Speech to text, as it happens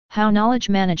How knowledge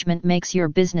management makes your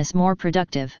business more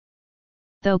productive.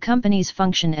 Though companies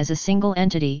function as a single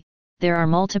entity, there are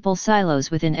multiple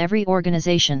silos within every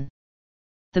organization.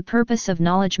 The purpose of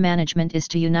knowledge management is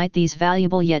to unite these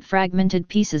valuable yet fragmented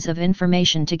pieces of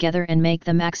information together and make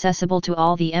them accessible to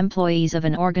all the employees of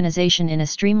an organization in a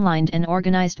streamlined and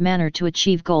organized manner to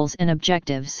achieve goals and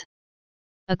objectives.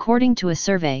 According to a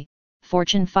survey,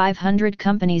 Fortune 500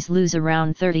 companies lose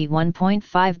around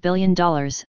 $31.5 billion,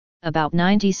 about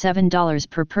 $97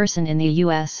 per person in the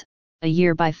US, a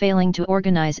year by failing to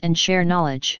organize and share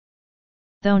knowledge.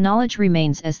 Though knowledge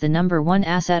remains as the number one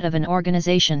asset of an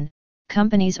organization,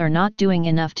 companies are not doing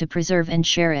enough to preserve and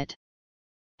share it.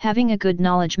 Having a good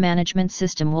knowledge management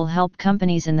system will help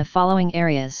companies in the following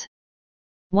areas.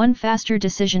 1. Faster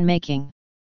decision making.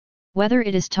 Whether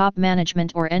it is top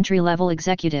management or entry-level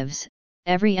executives,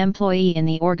 every employee in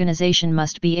the organization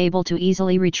must be able to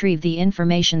easily retrieve the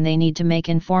information they need to make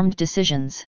informed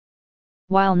decisions.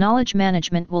 While knowledge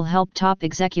management will help top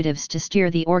executives to steer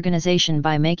the organization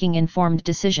by making informed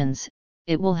decisions,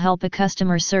 it will help a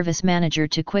customer service manager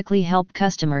to quickly help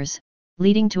customers,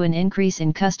 leading to an increase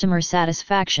in customer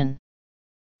satisfaction.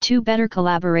 2. Better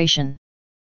collaboration.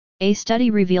 A study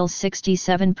reveals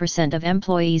 67% of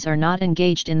employees are not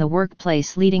engaged in the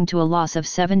workplace, leading to a loss of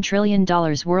 $7 trillion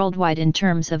worldwide in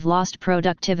terms of lost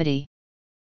productivity.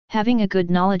 Having a good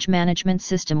knowledge management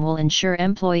system will ensure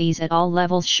employees at all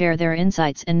levels share their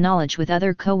insights and knowledge with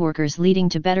other coworkers, leading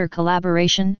to better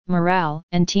collaboration, morale,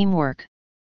 and teamwork.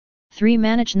 3.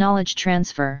 Manage knowledge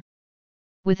transfer.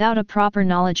 Without a proper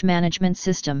knowledge management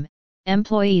system,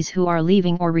 employees who are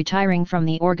leaving or retiring from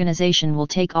the organization will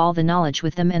take all the knowledge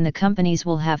with them, and the companies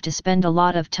will have to spend a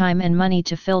lot of time and money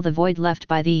to fill the void left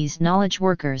by these knowledge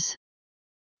workers.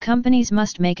 Companies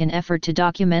must make an effort to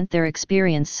document their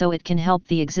experience so it can help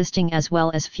the existing as well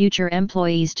as future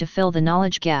employees to fill the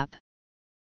knowledge gap.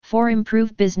 4.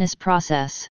 Improve business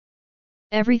process.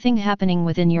 Everything happening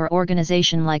within your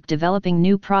organization, like developing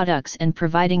new products and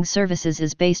providing services,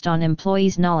 is based on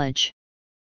employees' knowledge.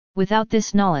 Without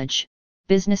this knowledge,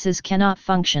 businesses cannot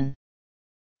function.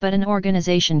 But an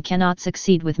organization cannot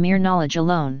succeed with mere knowledge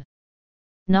alone.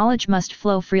 Knowledge must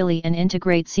flow freely and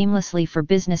integrate seamlessly for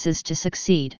businesses to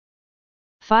succeed.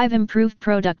 5. Improve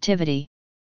productivity.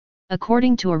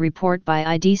 According to a report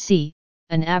by IDC,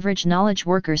 an average knowledge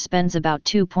worker spends about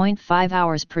 2.5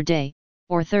 hours per day,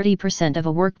 or 30% of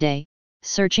a workday,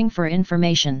 searching for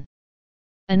information.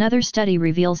 Another study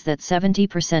reveals that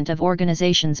 70% of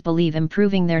organizations believe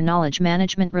improving their knowledge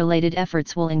management related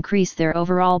efforts will increase their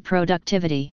overall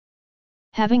productivity.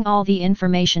 Having all the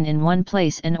information in one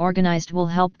place and organized will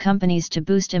help companies to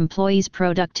boost employees'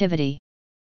 productivity.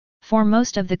 For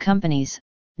most of the companies,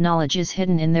 knowledge is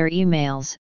hidden in their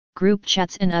emails, group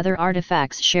chats, and other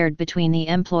artifacts shared between the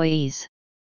employees.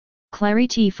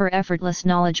 Clarity for effortless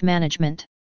knowledge management.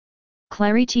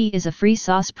 Clarity is a free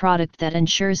SaaS product that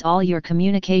ensures all your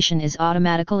communication is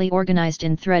automatically organized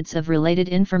in threads of related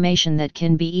information that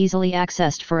can be easily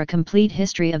accessed for a complete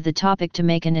history of the topic to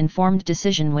make an informed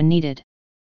decision when needed.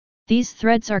 These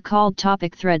threads are called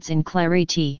topic threads in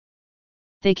Clarity.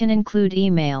 They can include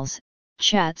emails,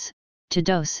 chats,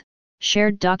 to-dos,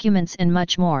 shared documents, and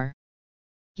much more.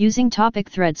 Using topic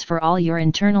threads for all your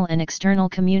internal and external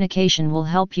communication will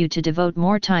help you to devote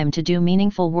more time to do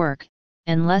meaningful work,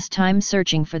 and less time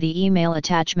searching for the email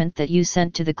attachment that you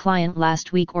sent to the client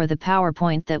last week or the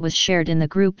PowerPoint that was shared in the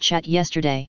group chat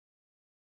yesterday.